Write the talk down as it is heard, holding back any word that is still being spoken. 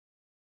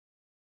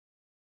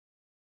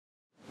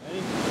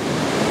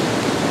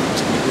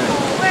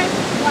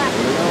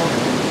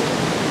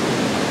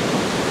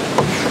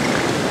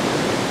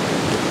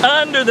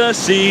Under the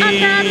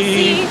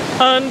sea,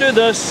 under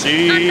the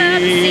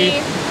sea,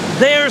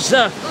 there's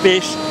a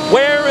fish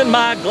wearing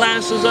my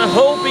glasses, I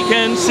hope he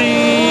can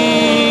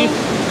see.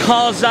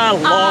 'Cause I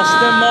lost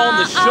him on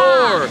the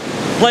shore,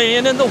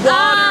 playing in the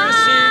water, a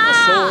seagull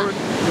soared.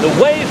 The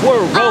waves were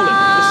rolling,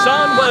 the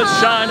sun was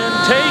shining,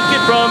 take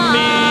it from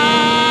me.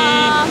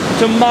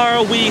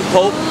 Tomorrow we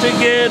hope to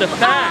get a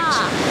fax,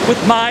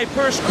 with my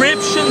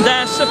prescription,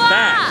 that's a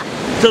fact.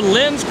 To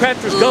Lens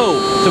Crafters go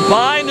to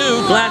buy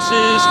new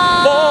glasses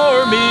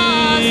for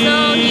me.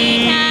 So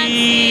he can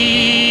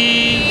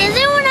see. Does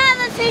anyone have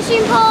a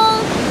fishing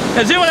pole?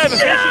 Does anyone have a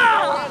fishing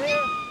pole?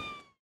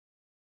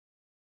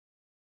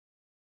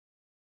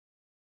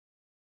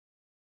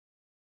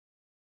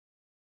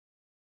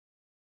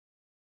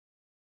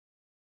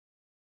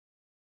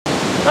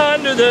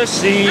 Under the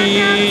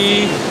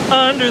sea,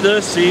 under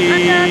the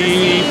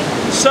sea,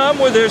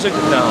 somewhere there's a,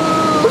 no.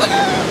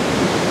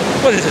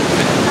 What is it?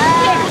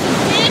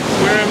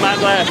 Where in my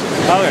glass?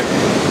 Oh, there.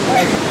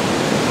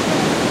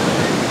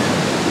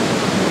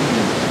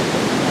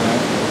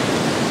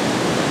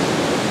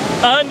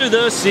 Under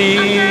the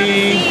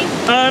sea,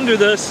 under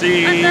the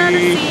sea,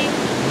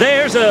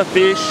 there's a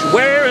fish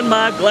wearing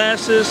my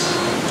glasses.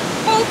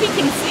 Hope he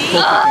can see.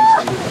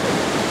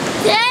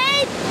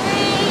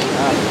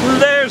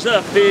 There's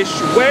a fish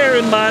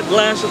wearing my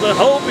glasses, I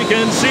hope he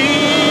can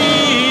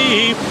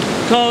see.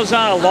 'Cause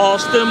I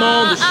lost them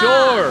on the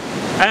shore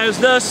as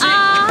the sea.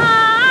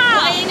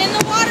 Playing in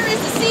the water is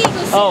the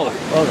seagull. Oh,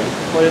 okay.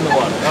 Play in the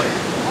water. Okay.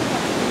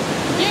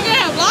 You're gonna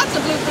have lots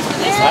of bloopers for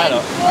this I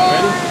know.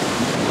 Ready?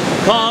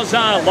 'Cause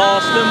I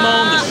lost them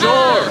on the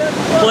shore,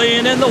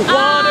 playing in the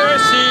water,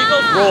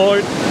 seagulls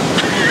roared.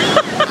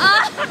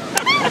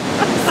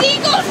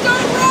 Seagulls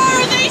don't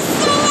roar, they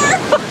soar.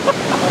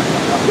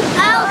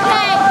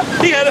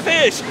 Okay. He had a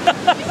fish.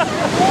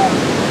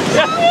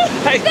 Yeah.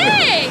 Hey.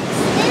 Thanks.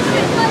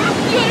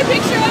 You want a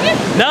picture of it?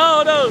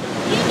 No, no.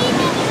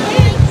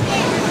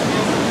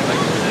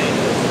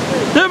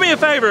 Do me a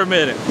favor a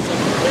minute.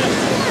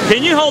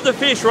 Can you hold the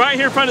fish right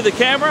here in front of the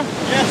camera?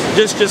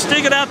 Yes. Just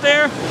stick it out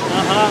there.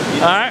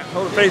 All right,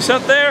 hold the face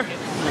up there.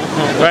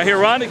 Right here,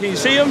 Rhonda, can you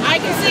see him? I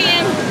can see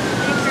him.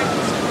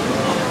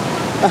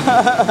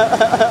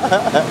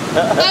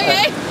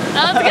 Okay.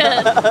 That was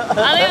good.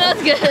 I think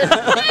that's good.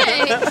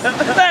 Thanks.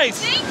 Thanks.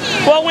 Thank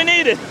you. What we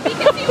needed.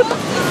 Because he wants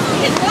to see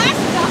his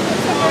glasses off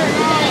somewhere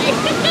today.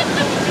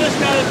 Just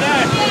got it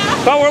back.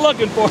 Yeah. What we're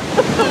looking for.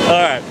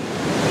 All right.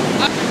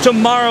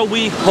 Tomorrow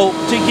we hope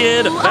to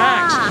get a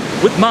fax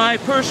with my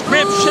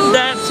prescription,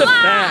 that's a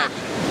fact.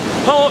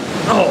 Oh.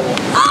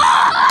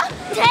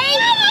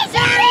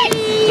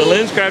 To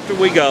Lens Crafter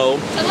we go.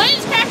 To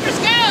Lens Crafters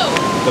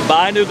go. To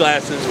buy new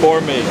glasses for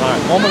me. All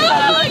right. Almost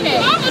Okay.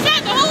 Almost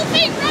had the whole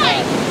thing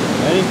right.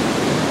 Ready?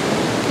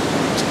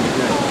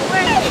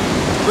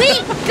 We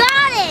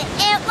got it.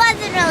 It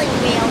wasn't really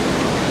real.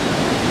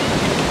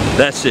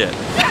 That's it.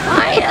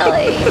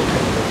 Finally.